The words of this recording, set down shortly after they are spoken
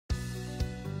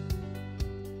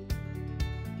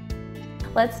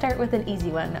Let's start with an easy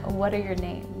one. What are your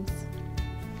names?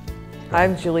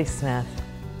 I'm Julie Smith.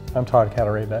 I'm Todd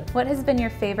Kaderabek. What has been your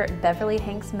favorite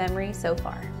Beverly-Hanks memory so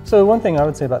far? So one thing I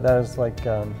would say about that is I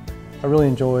really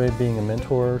enjoy being a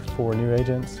mentor for new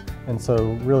agents. And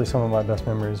so really some of my best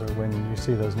memories are when you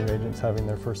see those new agents having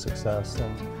their first success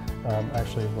and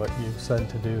actually what you said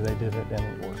to do, they did it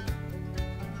and it worked.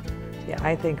 Yeah,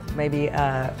 I think maybe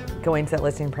going to that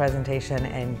listing presentation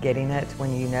and getting it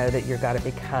when you know that you've got it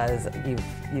because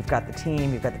you've got the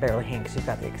team, you've got the Beverly-Hanks, you've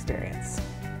got the experience.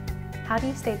 How do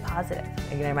you stay positive?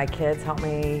 You know, my kids help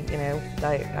me, you know,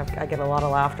 I get a lot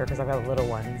of laughter because I've got little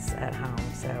ones at home,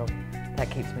 so that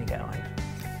keeps me going.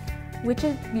 Which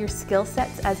of your skill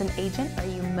sets as an agent are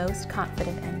you most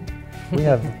confident in? We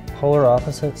have polar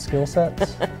opposite skill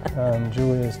sets.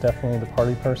 Julie is definitely the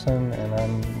party person and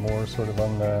I'm more sort of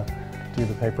on the do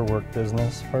the paperwork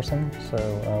business person.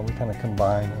 So we kind of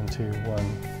combine into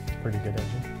one pretty good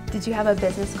agent. Did you have a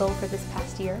business goal for this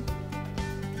past year?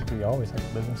 We always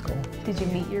have a business goal. Did you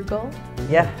meet your goal?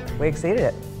 Yeah, we exceeded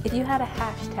it. If you had a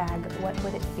hashtag, what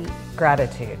would it be?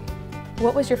 Gratitude.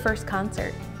 What was your first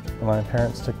concert? My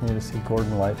parents took me to see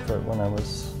Gordon Lightfoot when I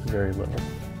was very little.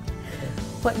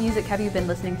 What music have you been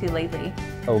listening to lately?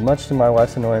 Oh, much to my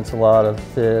wife's annoyance, a lot of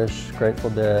Fish, Grateful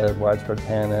Dead, Widespread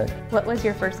Panic. What was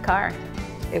your first car?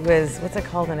 It was, what's it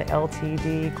called, an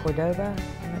LTD Cordova?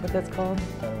 You know what that's called?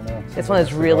 I don't know. It's one of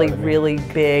those really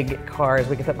big cars.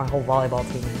 We could put my whole volleyball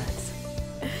team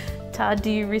in it. Todd,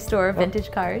 do you restore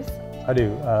vintage cars? I do,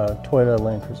 Toyota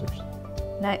Land Cruisers.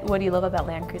 What do you love about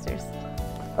Land Cruisers?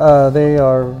 They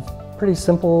are pretty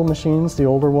simple machines, the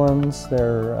older ones.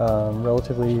 They're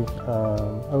relatively,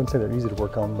 I wouldn't say they're easy to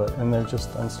work on, and they're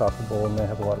just unstoppable and they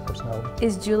have a lot of personality.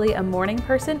 Is Julie a morning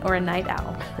person or a night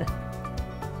owl?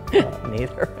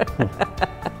 Neither.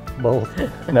 Both.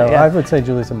 No, Yeah. I would say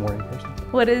Julie's a morning person.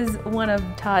 What is one of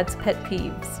Todd's pet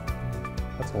peeves?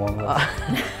 That's a long list.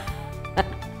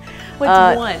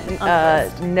 What's one on the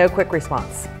list? No quick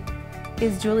response.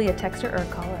 Is Julie a texter or a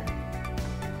caller?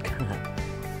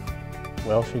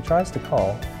 Well, she tries to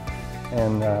call,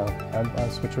 and I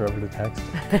switch her over to text.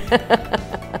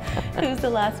 Who's the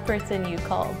last person you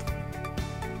called?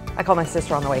 I called my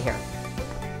sister on the way here.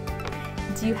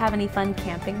 Do you have any fun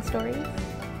camping stories?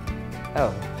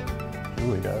 Oh,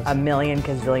 Julie does. a million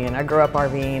gazillion. I grew up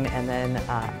RVing, and then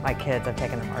my kids, I've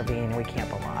taken them RVing, and we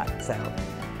camp a lot. So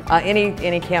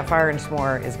any campfire and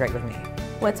s'more is great with me.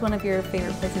 What's one of your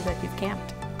favorite places that you've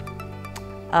camped?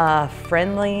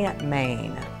 Friendly,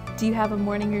 Maine. Do you have a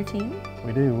morning routine?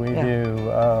 We do. We Yeah.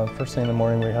 do. First thing in the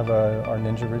morning, we have our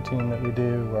ninja routine that we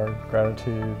do, our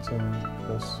gratitudes and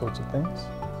those sorts of things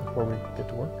before we get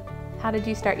to work. How did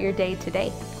you start your day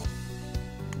today?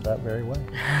 That very way.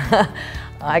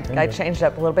 I changed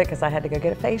up a little bit because I had to go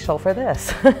get a facial for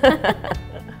this.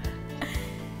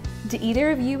 Do either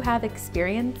of you have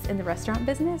experience in the restaurant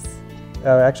business?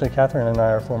 Actually, Catherine and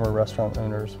I are former restaurant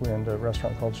owners. We owned a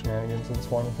restaurant called Shenanigans in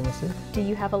Swanee, Tennessee. Do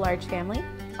you have a large family?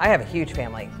 I have a huge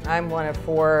family. I'm one of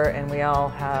 4, and we all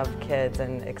have kids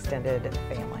and extended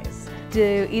families.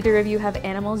 Do either of you have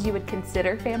animals you would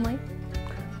consider family?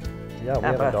 Yeah, we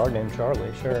have a dog named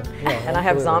Charlie, sure. Yeah, And I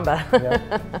have absolutely. Zamba.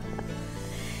 Yeah.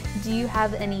 Do you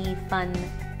have any fun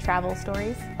travel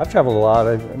stories? I've traveled a lot.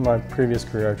 In my previous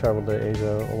career, I traveled to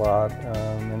Asia a lot,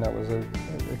 and that was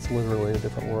it's literally a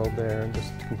different world there, and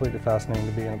just completely fascinating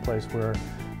to be in a place where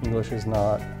English is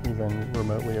not even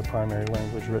remotely a primary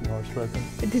language written or spoken.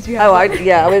 Did you have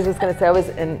Yeah, I was just going to say, I was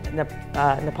in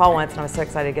Nepal once, and I was so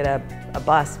excited to get a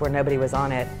bus where nobody was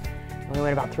on it. And we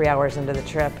went about 3 hours into the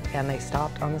trip, and they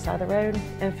stopped on the side of the road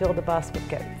and filled the bus with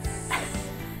goats.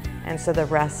 And so the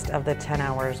rest of the 10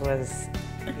 hours was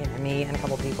me and a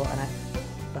couple people and a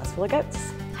bus full of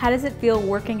goats. How does it feel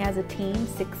working as a team,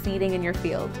 succeeding in your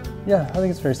field? Yeah, I think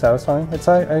it's very satisfying. It's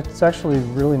actually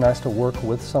really nice to work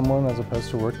with someone as opposed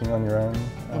to working on your own.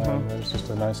 There's just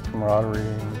a nice camaraderie,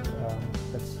 and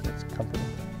it's comforting.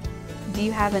 Do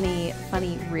you have any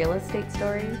funny real estate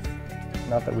stories?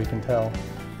 Not that we can tell.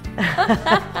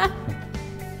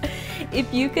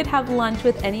 If you could have lunch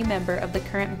with any member of the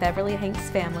current Beverly-Hanks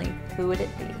family, who would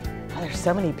it be? Oh, there's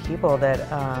so many people that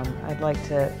I'd like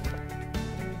to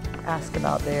ask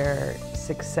about their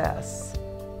success.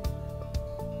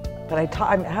 But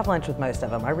I have lunch with most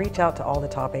of them. I reach out to all the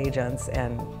top agents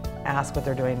and ask what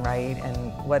they're doing right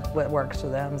and what works for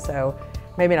them. So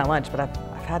maybe not lunch, but I've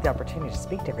had the opportunity to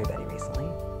speak to everybody recently.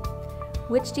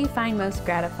 Which do you find most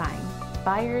gratifying,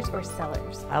 buyers or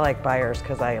sellers? I like buyers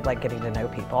because I like getting to know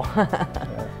people.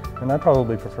 Yeah. And I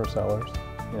probably prefer sellers.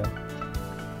 Yeah.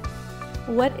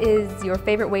 What is your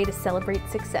favorite way to celebrate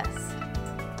success?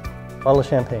 Bottle of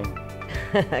champagne.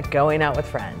 Going out with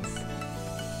friends.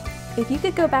 If you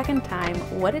could go back in time,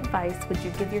 what advice would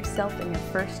you give yourself in your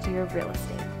first year of real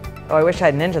estate? Oh, I wish I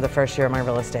had ninja the first year of my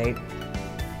real estate.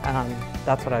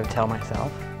 That's what I would tell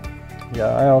myself. Yeah,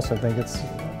 I also think it's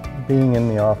being in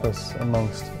the office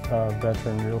amongst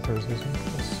veteran realtors is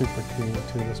super key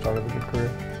to the start of a good career.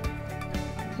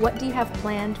 What do you have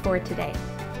planned for today?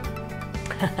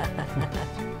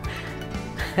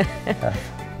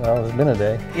 Well, it's been a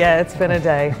day. Yeah, it's been a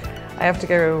day. I have to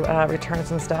go return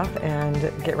some stuff and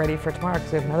get ready for tomorrow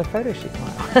because we have another photo shoot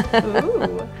tomorrow.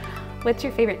 Ooh. What's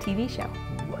your favorite TV show?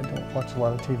 I don't watch a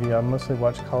lot of TV. I mostly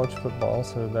watch college football,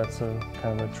 so that's a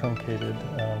kind of a truncated.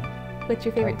 What's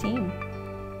your favorite team?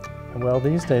 Well,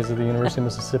 these days at the University of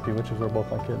Mississippi, which is where both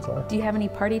my kids are. Do you have any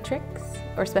party tricks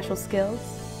or special skills?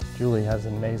 Julie has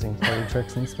amazing party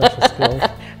tricks and special skills.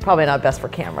 Probably not best for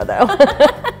camera though.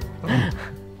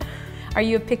 Are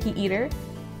you a picky eater?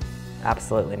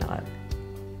 Absolutely not.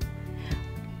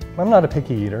 I'm not a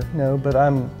picky eater, no, but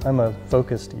I'm a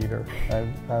focused eater.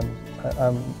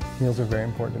 Meals are very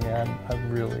important to me. I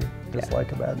really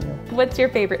dislike a bad meal. What's your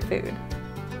favorite food?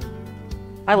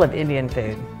 I love Indian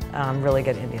food. Really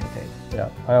good Indian food. Yeah,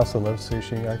 I also love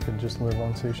sushi. I could just live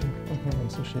on sushi and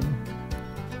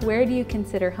sashimi. Where do you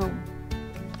consider home?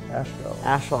 Asheville.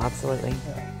 Asheville, absolutely.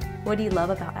 Yeah. What do you love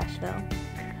about Asheville?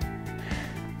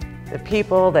 The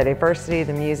people, the diversity,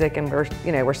 the music, and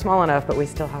we're small enough, but we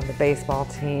still have the baseball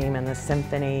team and the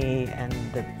symphony and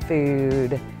the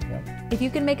food. Yeah. If you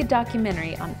could make a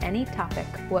documentary on any topic,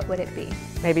 what would it be?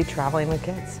 Maybe traveling with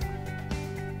kids.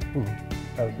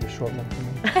 That would be a short one for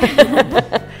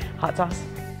me. Hot sauce.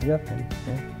 Yeah, maybe.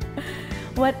 Yeah.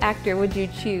 What actor would you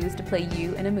choose to play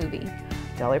you in a movie?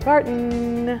 Dolly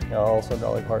Parton. Yeah, also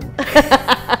Dolly Parton.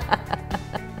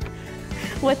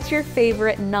 What's your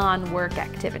favorite non-work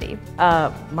activity?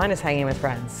 Mine is hanging with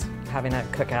friends, having a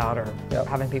cookout or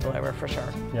having people over for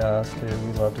sure. Yeah, us too.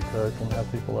 We love to cook and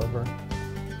have people over.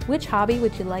 Which hobby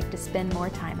would you like to spend more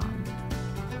time on?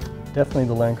 Definitely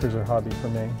the land cruiser hobby for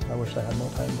me. I wish I had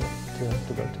more time to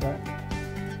devote to that.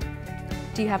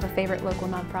 Do you have a favorite local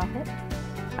nonprofit?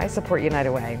 I support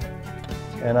United Way.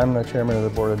 And I'm the chairman of the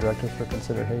board of directors for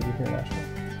Consider Haiti here in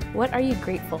Asheville. What are you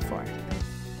grateful for?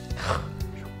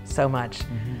 So much.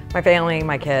 My family,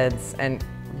 my kids, and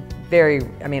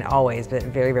always, but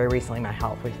very, very recently my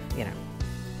health.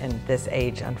 In this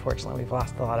age, unfortunately, we've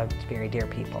lost a lot of very dear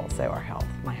people, so our health,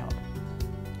 my health.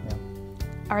 Yeah.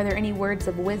 Are there any words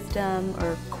of wisdom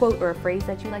or quote or a phrase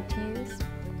that you like to use?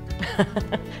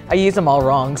 I use them all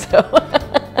wrong, so.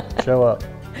 Show up.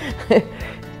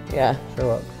 Yeah. Show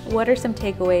up. What are some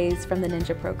takeaways from the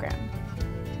Ninja program?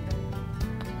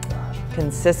 Gosh.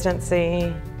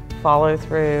 Consistency, follow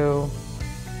through,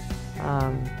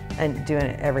 and doing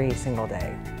it every single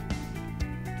day.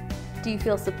 Do you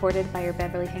feel supported by your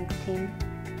Beverly-Hanks team?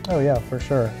 Oh yeah, for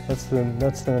sure. That's the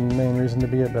main reason to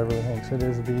be at Beverly-Hanks. It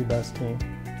is the best team.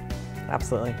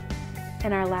 Absolutely.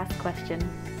 And our last question,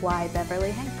 why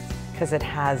Beverly-Hanks? Because it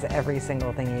has every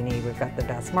single thing you need. We've got the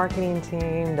best marketing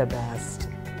team, the best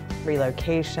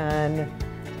relocation.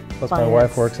 Plus my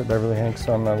wife works at Beverly-Hanks,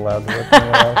 so I'm not allowed to work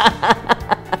anywhere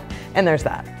else. And there's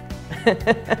that.